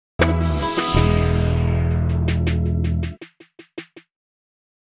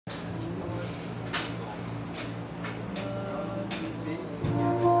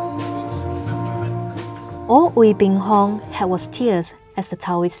All Weeping Hong had was tears as the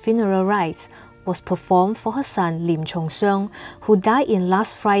Taoist funeral rites was performed for her son Lim Choon Seong, who died in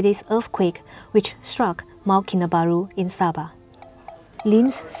last Friday's earthquake which struck Mount Kinabalu in Sabah.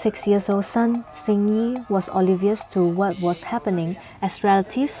 Lim's 6-year-old son, Sing Yi, was oblivious to what was happening as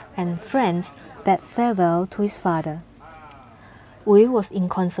relatives and friends bade farewell to his father. Ui was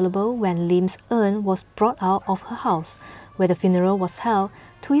inconsolable when Lim's urn was brought out of her house, where the funeral was held,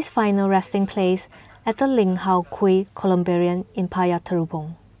 to his final resting place at the Ling Hao Kui Columbarium in Paya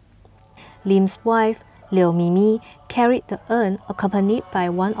Terubong. Lim's wife, Liu Mimi, carried the urn accompanied by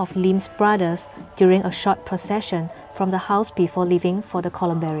one of Lim's brothers during a short procession from the house before leaving for the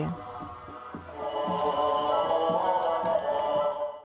columbarium.